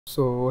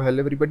So hello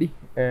everybody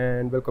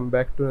and welcome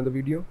back to another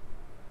video,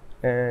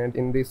 and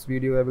in this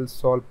video I will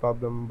solve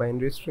problem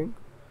binary string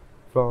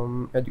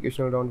from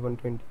educational round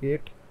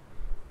 128.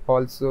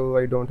 Also,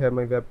 I don't have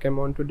my webcam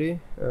on today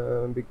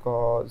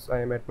because I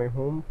am at my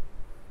home.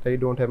 I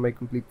don't have my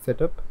complete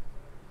setup.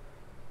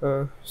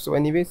 So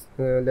anyways,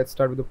 let's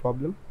start with the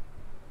problem.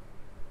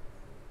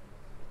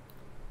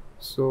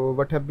 So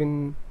what have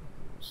we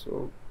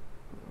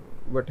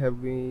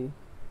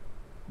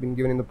been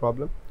given in the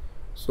problem?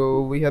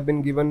 So we have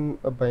been given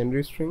a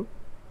binary string.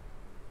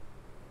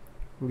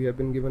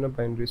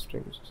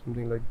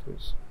 Something like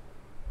this.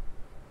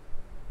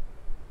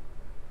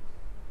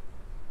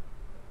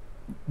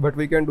 What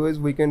we can do is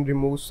we can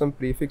remove some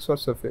prefix or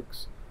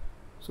suffix.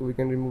 So we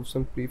can remove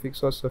some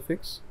prefix or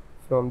suffix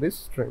from this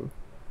string,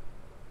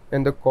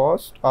 and the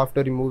cost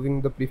after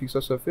removing the prefix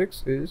or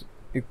suffix is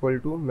equal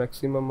to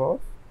maximum of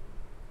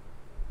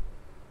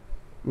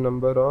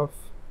number of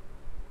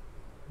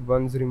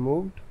ones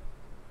removed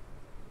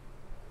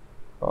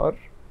or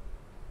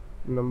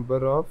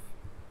number of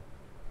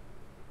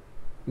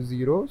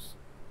zeros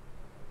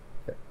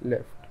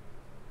left.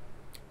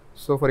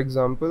 So for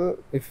example,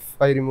 if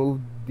I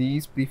remove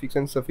these prefix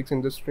and suffix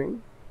in the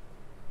string,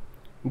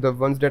 the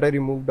ones that I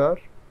removed are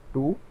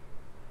 2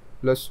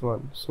 plus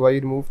 1, so I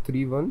remove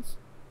 3 ones,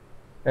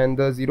 and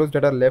the zeros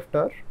that are left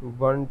are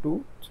 1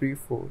 2 3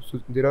 4, so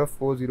there are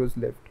 4 zeros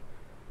left.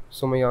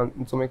 So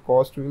my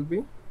cost will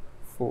be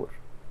 4.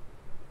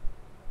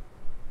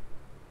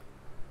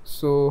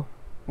 So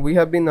we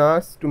have been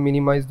asked to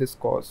minimize this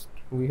cost.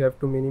 We have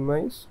to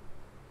minimize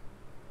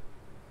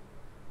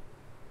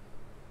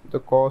the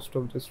cost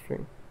of the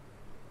string,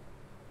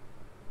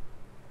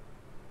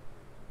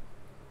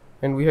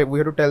 and we have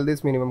to tell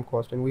this minimum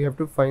cost, and we have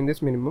to find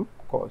this minimum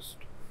cost.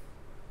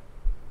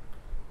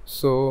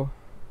 So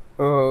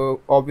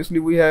obviously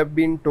we have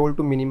been told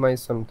to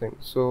minimize something,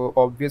 so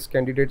obvious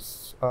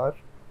candidates are,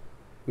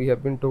 we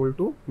have been told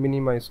to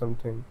minimize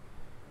something.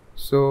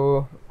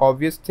 So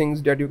obvious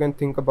things that you can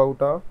think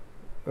about are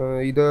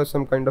either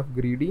some kind of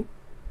greedy.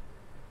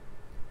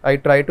 I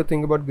tried to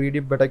think about greedy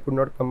but I could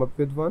not come up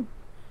with one.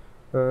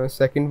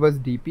 Second was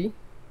DP.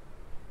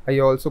 I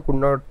also could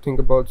not think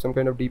about some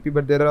kind of DP,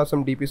 but there are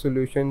some DP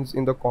solutions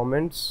in the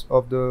comments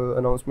of the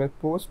announcement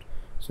post,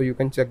 so you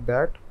can check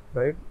that.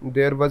 Right,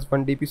 there was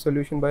one DP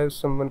solution by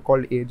someone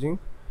called 𝐏𝐴Ging.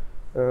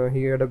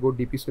 He had a good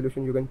DP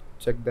solution, you can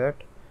check that.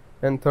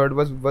 And third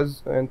was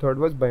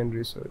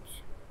binary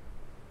search.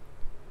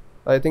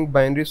 I think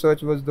binary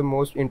search was the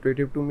most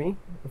intuitive to me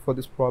for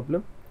this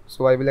problem,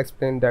 so I will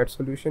explain that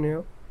solution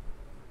here.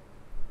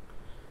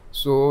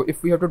 So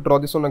if we have to draw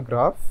this on a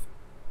graph,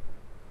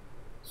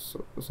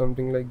 so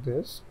something like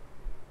this.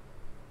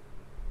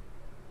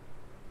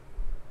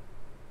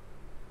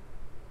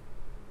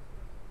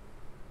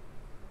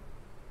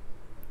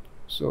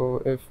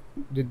 So if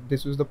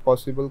this is the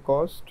possible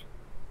cost,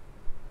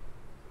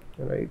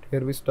 right,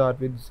 here we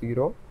start with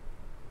 0.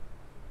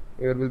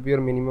 Here will be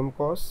your minimum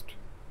cost,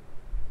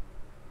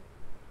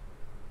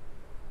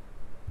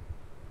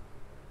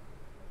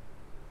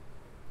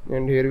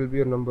 and here will be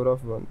your number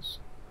of ones.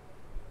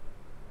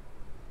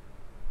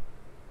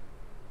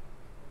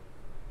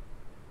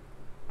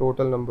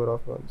 Total number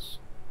of ones,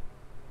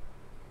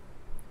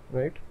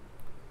 right?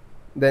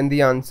 Then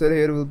the answer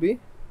here will be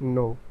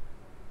no,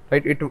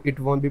 right? It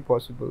won't be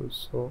possible.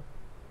 So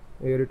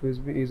here it will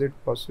be, is it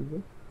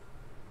possible?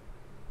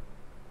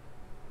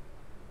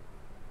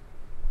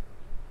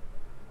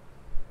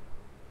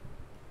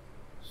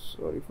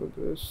 Sorry for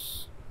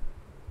this.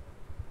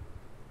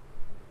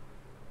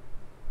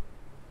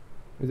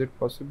 Is it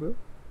possible?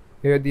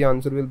 Here the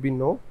answer will be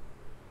no,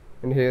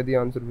 and here the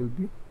answer will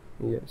be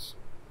yes.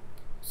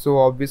 So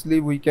obviously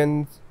we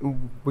can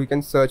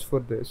search for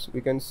this. We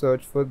can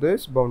search for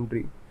this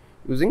boundary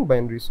using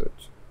binary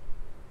search.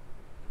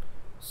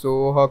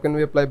 So how can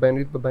we apply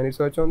binary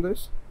search on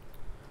this?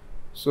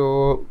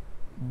 So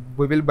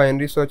we will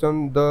binary search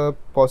on the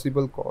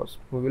possible cost.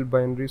 We will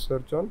binary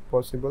search on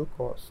possible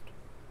cost.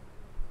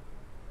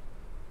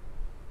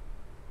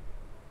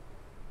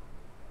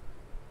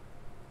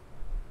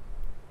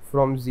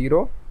 From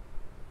 0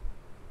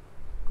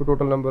 to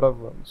total number of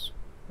ones.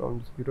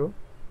 From 0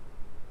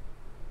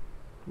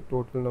 to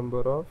total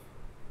number of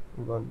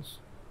ones.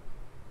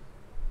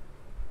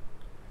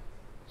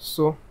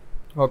 So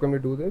how can we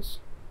do this?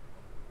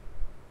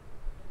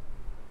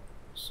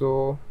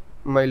 So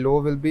my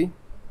low will be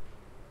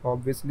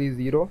obviously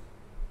 0,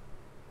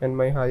 and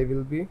my high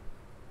will be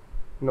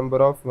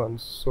number of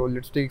ones. So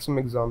let's take some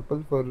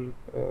example for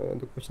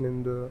the question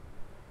in the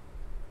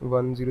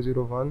 1 0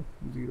 0 1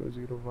 0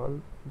 0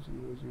 1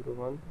 0 0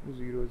 1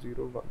 0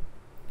 0 1.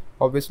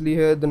 Obviously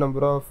here the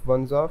number of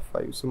ones are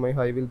 5, so my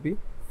high will be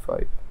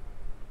 5.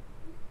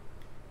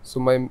 So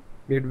my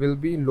mid will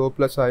be low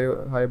plus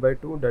high by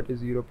 2, that is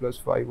 0 plus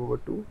 5 over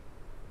 2,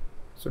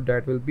 so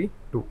that will be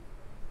 2.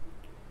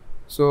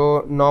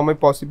 So now my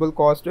possible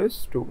cost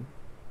is 2.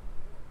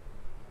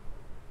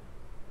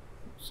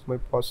 So my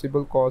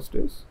possible cost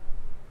is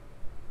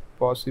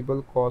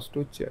possible cost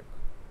to check.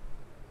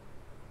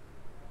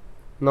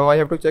 Now I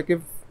have to check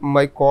if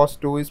my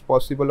cost 2 is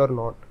possible or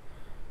not.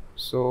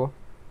 So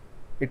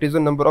it is a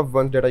number of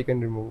ones that I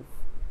can remove.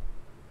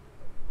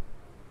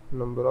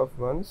 Number of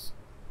ones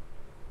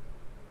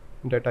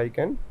that I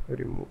can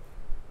remove,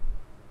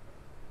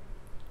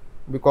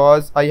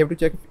 because I have to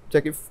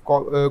check if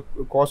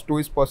cost 2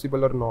 is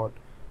possible or not.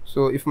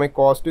 So if my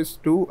cost is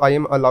 2, I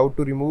am allowed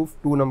to remove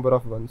 2 number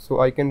of ones. So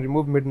I can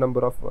remove mid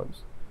number of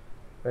ones,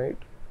 right?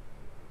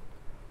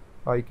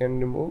 I can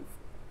remove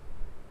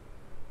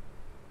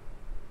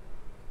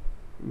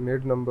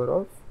mid number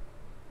of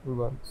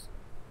ones.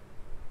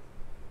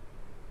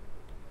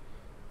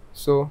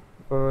 So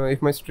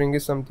if my string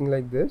is something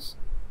like this,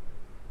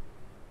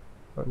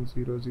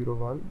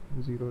 1001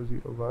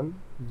 001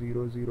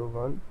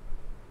 001,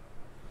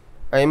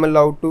 I am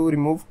allowed to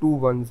remove 2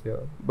 ones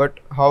here. But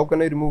how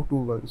can I remove 2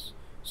 ones?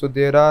 So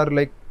there are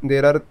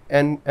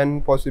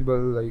n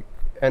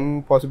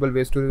possible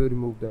ways to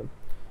remove them.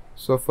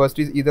 So first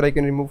is either I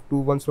can remove 2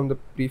 ones from the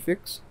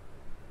prefix,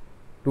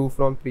 2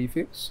 from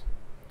prefix,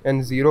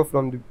 and 0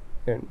 from the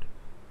end.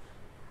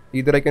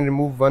 Either I can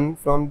remove 1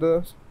 from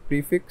the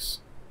prefix,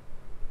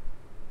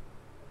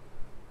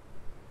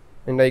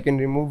 and I can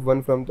remove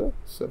 1 from the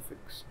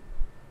suffix,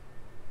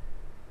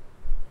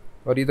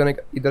 or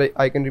either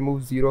I can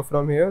remove 0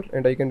 from here,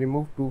 and I can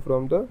remove 2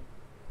 from the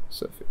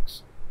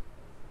suffix.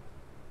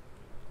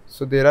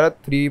 So there are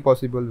 3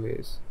 possible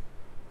ways.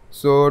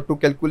 So to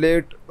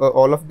calculate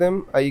all of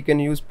them, I can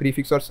use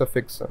prefix or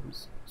suffix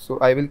sums. So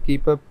I will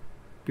keep a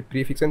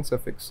prefix and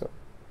suffix sum.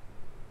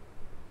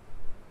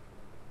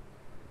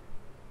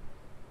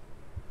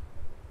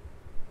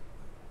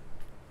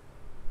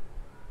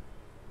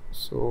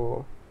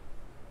 So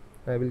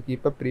I will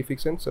keep a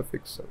prefix and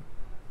suffix sum.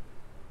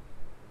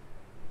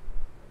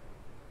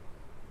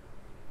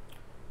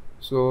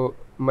 So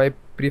my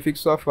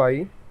prefix of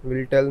I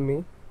will tell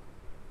me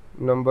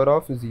number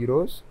of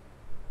zeros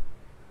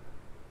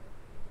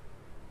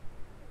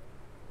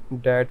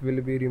that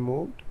will be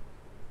removed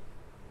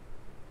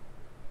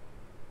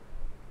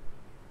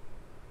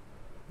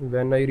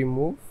when I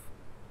remove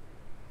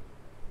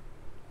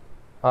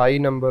I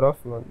number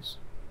of ones.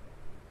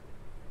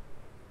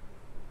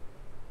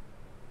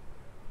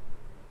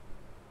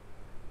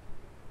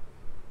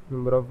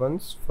 Number of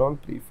ones from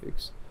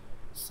prefix.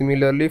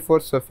 Similarly for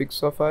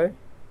suffix of I,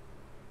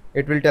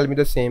 it will tell me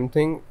the same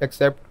thing,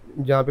 except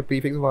जहाँ पे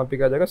prefix वहाँ पे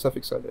क्या आ जाएगा,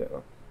 suffix आ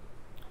जाएगा.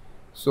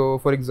 So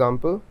for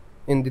example,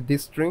 in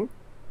this string,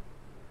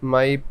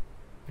 my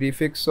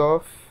prefix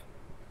of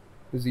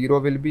 0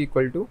 will be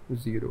equal to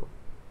 0.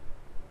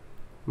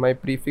 My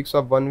prefix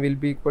of 1 will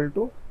be equal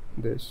to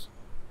this.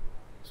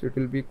 So it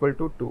will be equal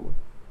to 2.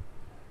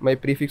 My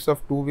prefix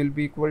of 2 will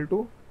be equal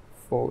to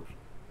 4,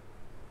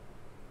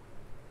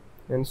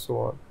 and so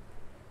on.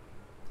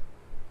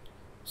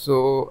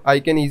 So I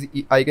can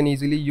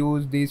easily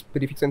use these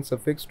prefix and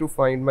suffix to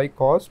find my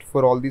cost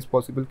for all these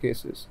possible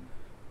cases.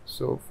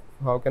 So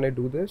how can I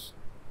do this?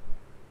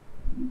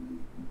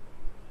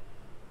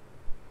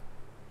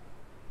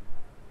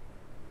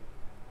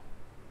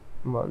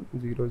 One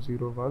 0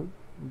 0 1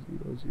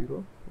 0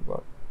 0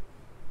 1.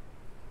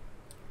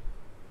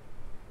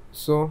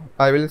 So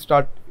I will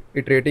start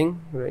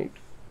iterating, right?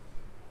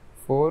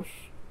 For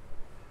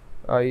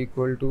I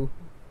equal to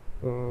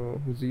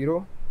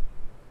 0,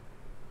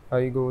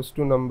 I goes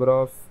to number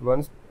of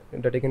ones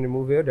that I can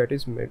remove here, that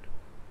is mid.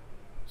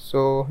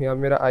 So यहाँ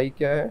मेरा I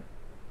क्या है?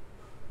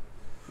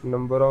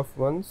 Number of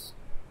ones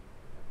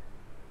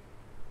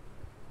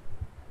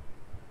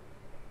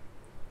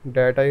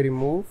that I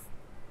remove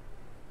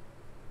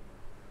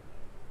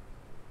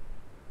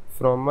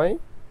from my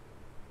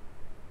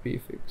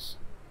prefix,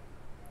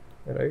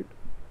 right?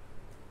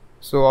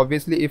 So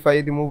obviously if I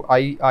remove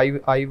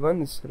I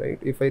ones, right?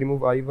 If I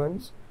remove I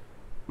ones,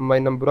 my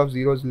number of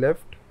zeros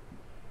left.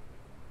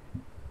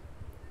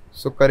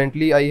 So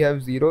currently I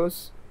have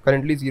zeros.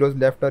 Currently zeros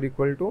left are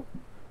equal to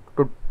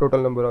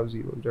total number of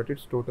zeros, that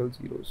is total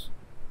zeros.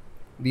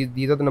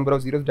 These are the number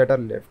of zeros that are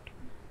left.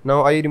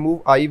 Now I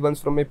remove I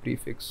ones from my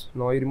prefix.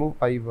 Now I remove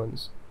I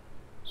ones.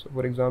 So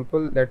for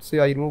example, let's say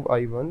I remove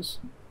I ones,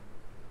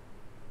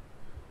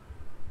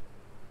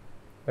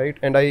 right?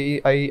 And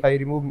I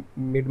remove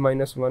mid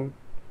minus 1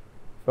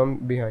 from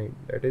behind,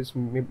 that is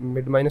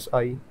mid minus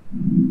I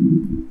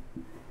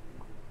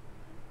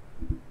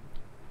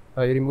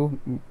remove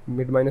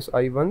mid minus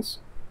I ones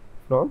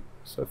from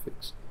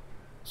suffix.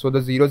 So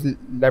the zeros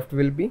left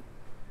will be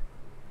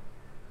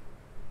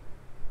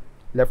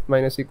left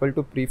minus equal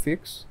to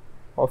prefix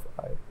of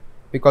I,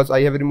 because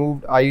I have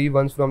removed I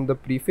ones from the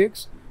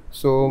prefix.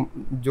 So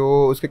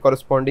जो उसके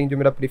corresponding जो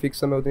मेरा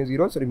prefix है उतने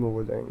zeros remove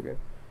हो जाएंगे.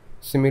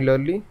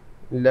 Similarly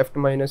left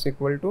minus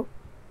equal to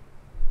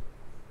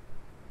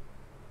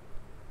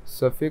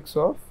suffix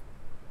of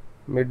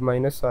mid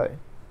minus I,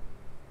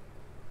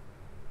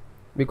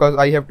 because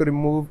I have to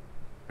remove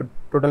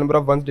total number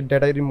of ones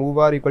that I remove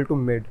are equal to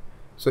mid.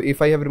 So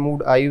if I have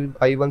removed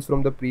I ones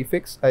from the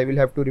prefix, I will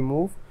have to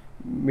remove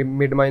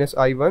mid minus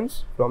I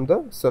ones from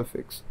the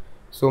suffix.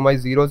 So my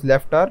zeros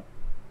left are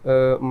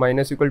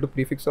minus equal to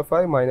prefix of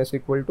I minus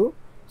equal to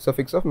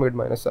suffix of mid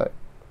minus I.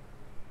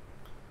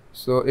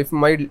 So if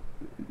my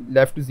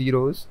left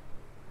zeros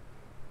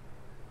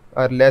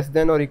are less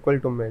than or equal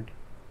to mid,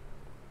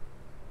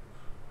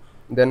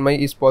 then my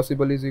is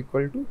possible is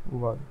equal to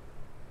 1.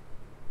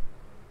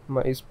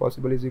 My is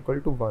possible is equal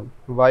to 1.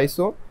 Why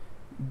so?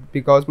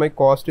 Because my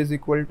cost is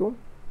equal to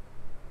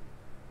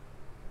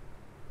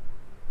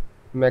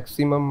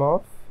maximum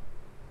of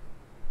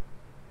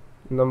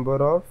number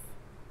of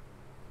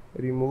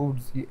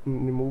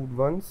removed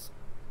ones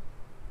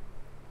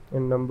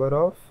and number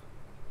of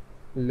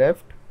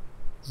left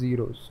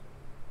zeros.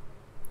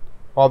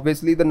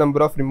 Obviously the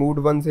number of removed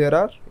ones here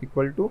are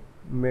equal to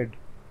mid,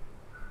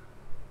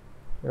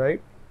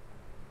 right?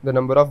 The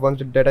number of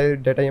ones that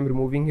I am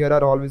removing here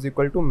are always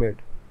equal to mid,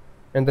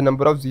 and the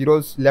number of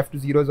zeros, left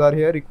zeros, are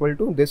here equal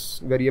to this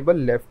variable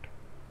left,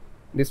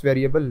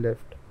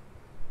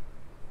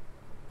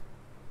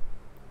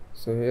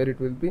 so here it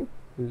will be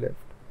left.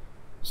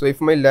 So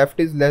if my left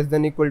is less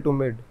than equal to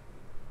mid,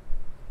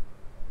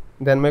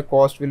 then my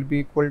cost will be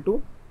equal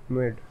to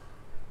mid.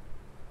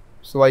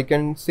 So I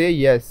can say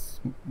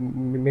yes,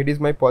 mid is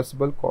my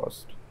possible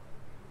cost.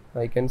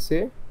 I can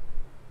say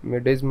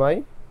mid is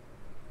my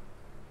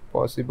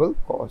possible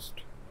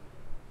cost.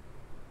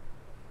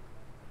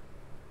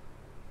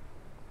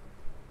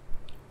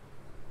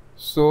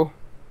 So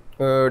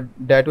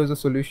that was the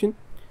solution.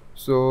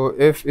 So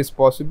if is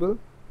possible,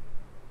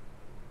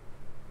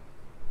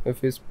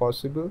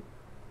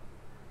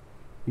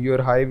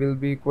 your high will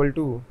be equal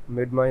to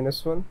mid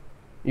minus 1.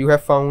 You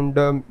have found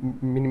the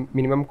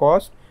minimum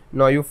cost.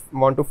 Now you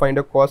want to find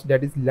a cost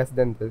that is less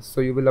than this, so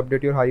you will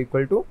update your high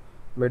equal to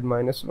mid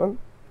minus 1,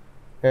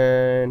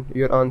 and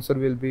your answer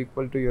will be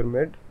equal to your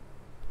mid.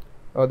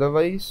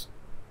 Otherwise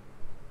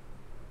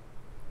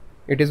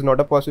it is not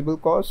a possible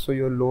cost, so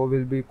your low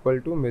will be equal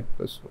to mid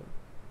plus 1.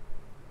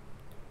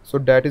 So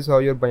that is how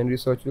your binary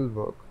search will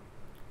work.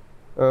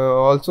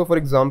 Also, for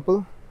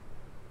example,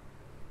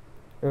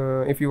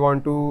 if you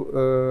want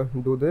to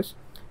do this,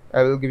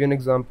 I will give you an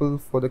example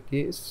for the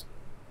case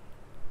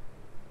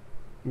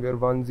where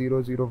 1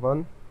 0 0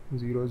 1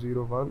 0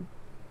 0 1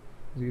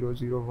 0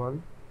 0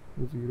 1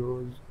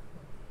 0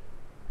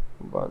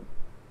 1,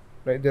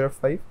 right? There are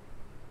 5.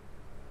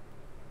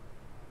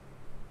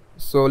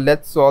 So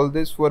let's solve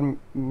this for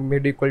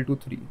mid equal to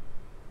 3.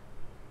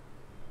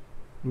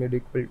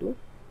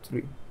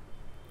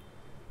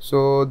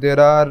 So there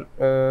are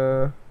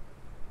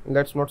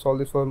let's not solve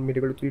this for mid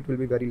equal to 3, it will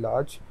be very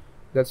large.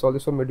 Let's solve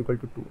this for mid equal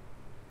to 2.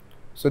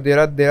 So there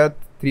are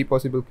 3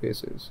 possible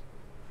cases.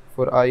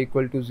 For I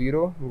equal to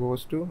 0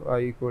 goes to I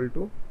equal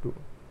to 2.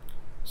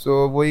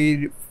 So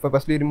we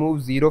firstly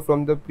remove 0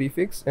 from the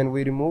prefix and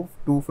we remove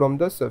 2 from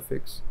the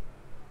suffix.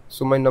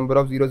 So my number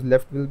of zeros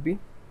left will be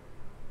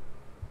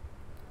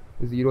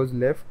zeros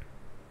left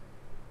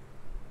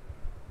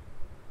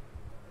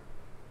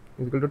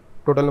is equal to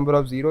total number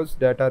of zeros,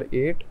 that are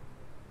 8,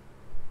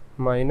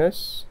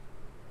 minus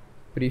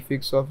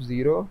prefix of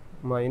 0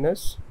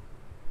 minus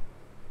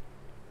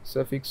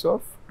suffix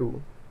of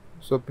 2.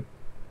 So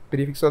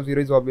prefix of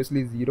 0 is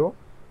obviously 0,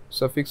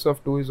 suffix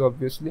of 2 is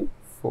obviously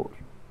 4.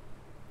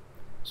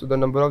 So the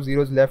number of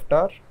zeros left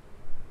are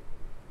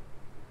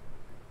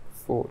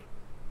 4,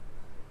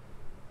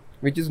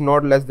 which is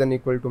not less than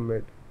equal to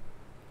mid,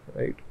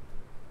 right?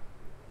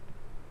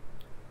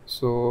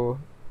 So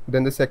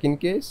then the second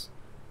case,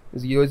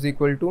 0 is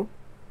equal to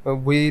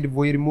we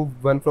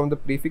remove 1 from the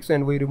prefix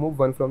and we remove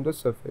 1 from the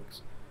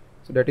suffix.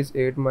 So that is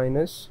 8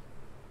 minus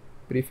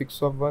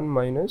prefix of 1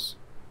 minus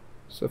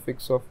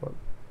suffix of 1.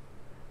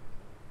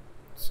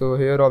 So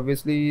here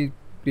obviously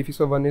prefix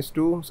of 1 is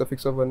 2,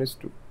 suffix of 1 is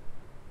 2.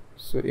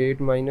 So 8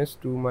 minus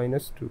 2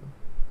 minus 2.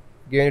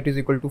 Again it is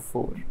equal to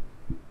 4,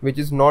 which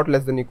is not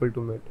less than equal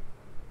to mid.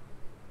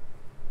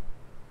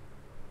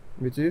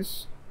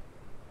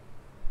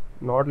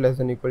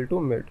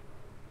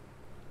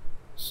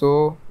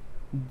 So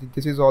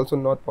this is also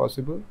not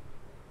possible.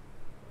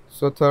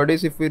 So third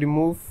is if we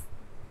remove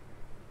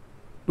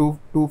 2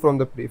 from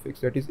the prefix,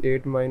 that is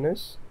 8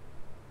 minus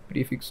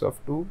prefix of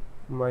 2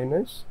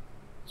 minus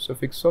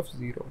suffix of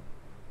 0.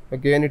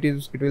 Again it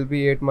will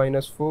be 8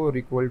 minus 4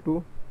 equal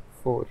to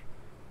 4,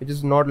 which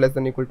is not less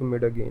than equal to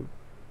mid again.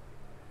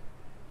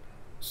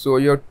 So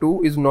your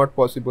 2 is not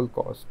possible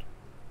cost.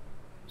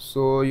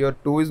 So your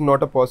 2 is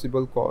not a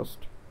possible cost.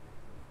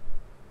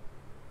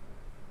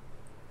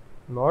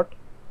 Not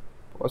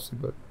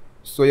possible.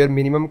 So your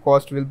minimum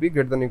cost will be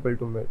greater than equal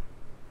to mid.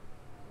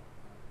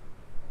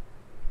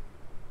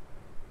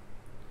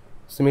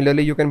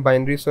 Similarly, you can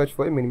binary search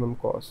for a minimum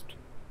cost,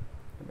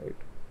 right?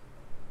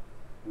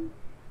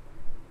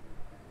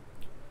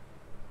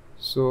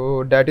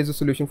 So that is the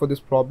solution for this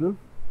problem.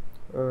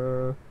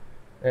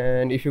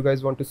 And if you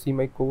guys want to see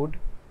my code,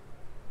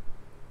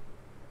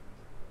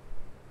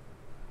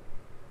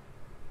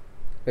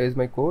 here is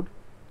my code.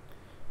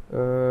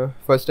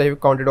 First I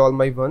have counted all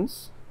my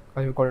ones,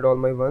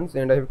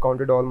 and I have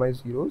counted all my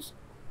zeros.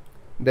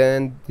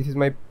 Then this is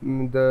my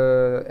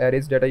the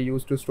arrays that I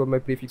use to store my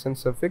prefix and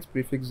suffix,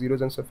 prefix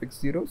zeros and suffix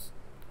zeros,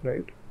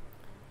 right?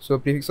 So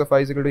prefix of I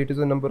is equal to, it is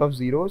the number of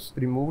zeros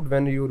removed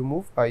when you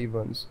remove I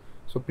ones.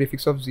 So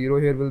prefix of 0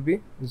 here will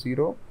be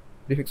 0,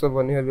 prefix of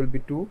 1 here will be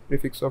 2,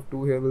 prefix of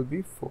 2 here will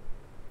be 4.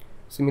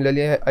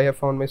 Similarly, I have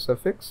found my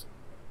suffix.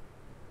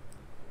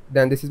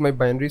 Then this is my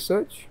binary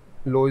search.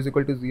 Low is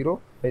equal to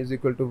 0, high is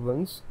equal to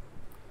 1s.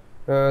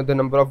 The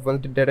number of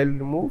ones that I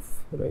remove,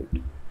 right?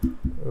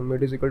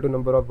 Mid is equal to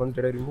number of ones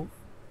that I remove.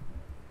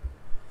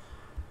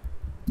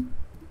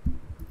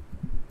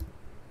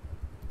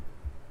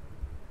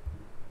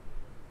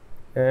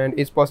 And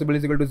is possible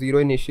is equal to 0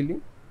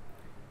 initially,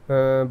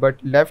 but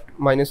left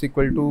minus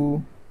equal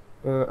to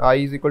I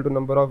is equal to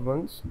number of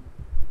ones.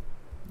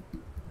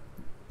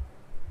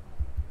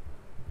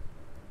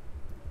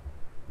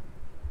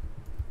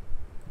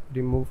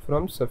 Remove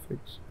from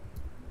suffix,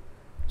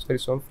 sorry,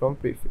 from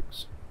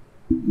prefix.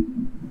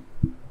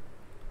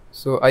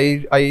 So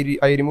I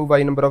remove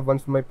I number of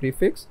ones from my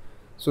prefix,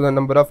 so the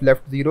number of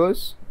left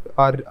zeros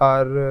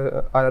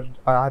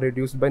are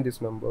reduced by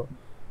this number.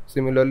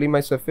 Similarly,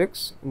 my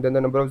suffix, then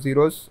the number of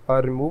zeros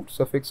are removed,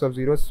 suffix of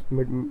zeros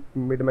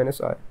mid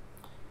minus I.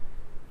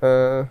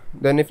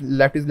 Then if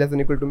left is less than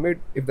equal to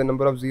mid, if the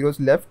number of zeros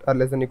left are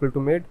less than equal to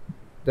mid,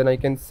 then I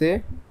can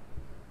say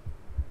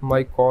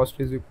my cost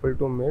is equal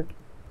to mid.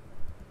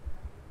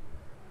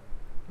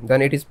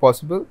 Then it is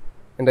possible,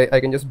 and I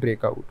can just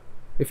break out.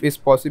 If is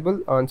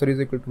possible, answer is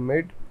equal to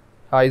mid,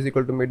 high is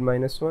equal to mid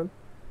minus 1.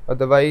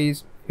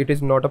 Otherwise, it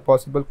is not a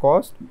possible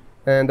cost,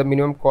 and the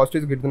minimum cost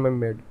is greater than my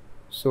mid.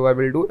 So I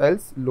will do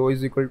else low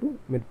is equal to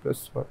mid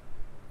plus 1,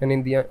 and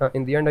in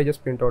the end I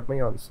just print out my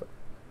answer.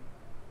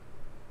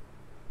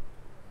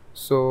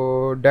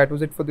 So that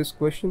was it for this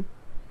question,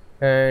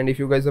 and if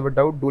you guys have a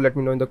doubt, do let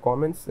me know in the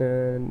comments,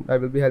 and I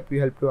will be help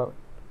you out.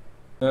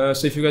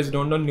 So if you guys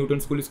don't know, Newton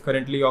School is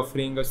currently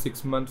offering a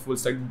 6-month full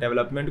stack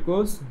development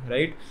course,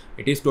 right?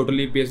 It is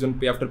totally based on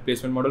pay after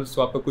placement model.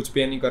 So आपको कुछ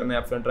pay नहीं करना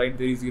है upfront, right?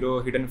 There is zero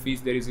hidden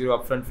fees, there is zero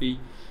upfront fee.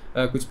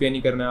 कुछ pay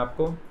नहीं करना है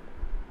आपको.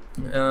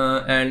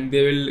 And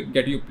they will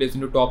get you placed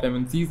into top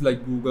MNCs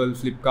like Google,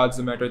 Flipkart,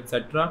 Zomato,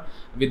 etc.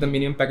 with a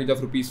minimum package of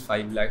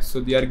 ₹5 lakhs.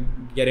 So they are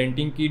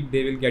guaranteeing that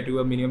they will get you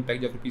a minimum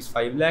package of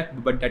 ₹5 lakh,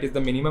 but that is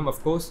the minimum,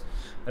 of course,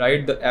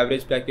 right? The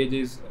average package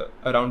is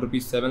around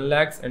 ₹7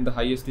 lakhs, and the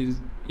highest is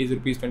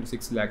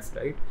 ₹26 lakhs,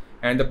 right?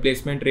 And the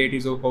placement rate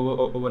is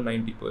over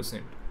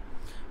 90%.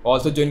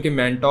 Also, जो इनके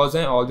mentors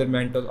हैं, all their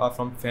mentors are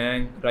from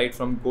FANG, right?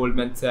 From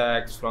Goldman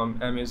Sachs, from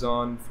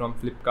Amazon, from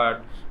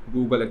Flipkart,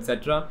 Google,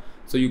 etc.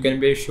 So you can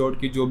be assured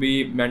कि जो भी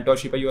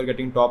mentorship है, you are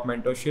getting top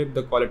mentorship.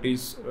 The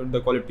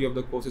quality of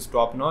the course is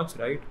top notch,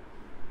 right?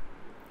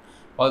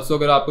 Also,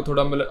 अगर आपको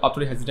थोड़ा मतलब आप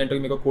थोड़ी hesitant हो कि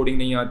मेरे को coding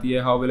नहीं आती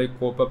है, how will I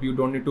cope up? You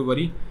don't need to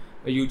worry.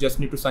 You just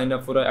need to sign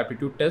up for an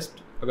aptitude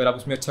test. अगर आप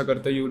उसमें अच्छा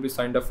करते हो, you will be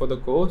signed up for the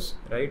course,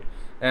 right?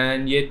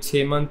 And ये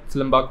 6 months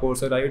लंबा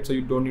course है, right? So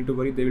you don't need to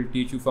worry. They will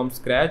teach you from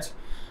scratch.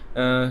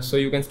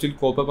 So you can still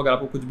cope up. अगर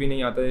आपको कुछ भी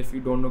नहीं आता है, if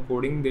you don't know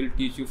coding, they'll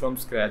teach you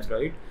from scratch,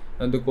 right?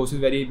 And the course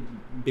is very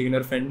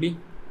beginner friendly.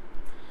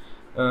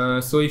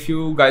 So if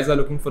you guys are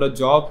looking for a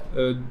job,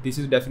 this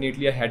is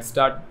definitely a head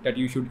start that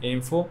you should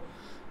aim for,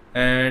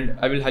 and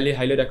I will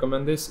highly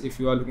recommend this if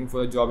you are looking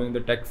for a job in the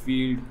tech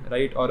field,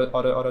 right,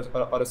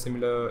 or a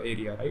similar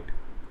area, right?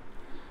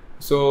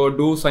 So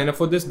do sign up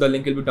for this. The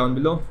link will be down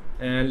below,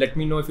 and let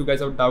me know if you guys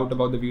have doubt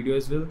about the video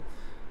as well,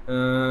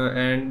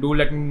 and do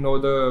let me know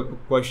the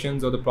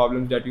questions or the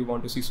problems that you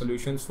want to see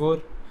solutions for,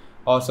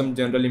 or some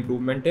general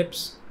improvement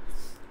tips,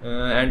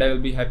 and I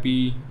will be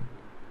happy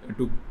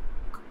to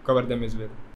cover them as well.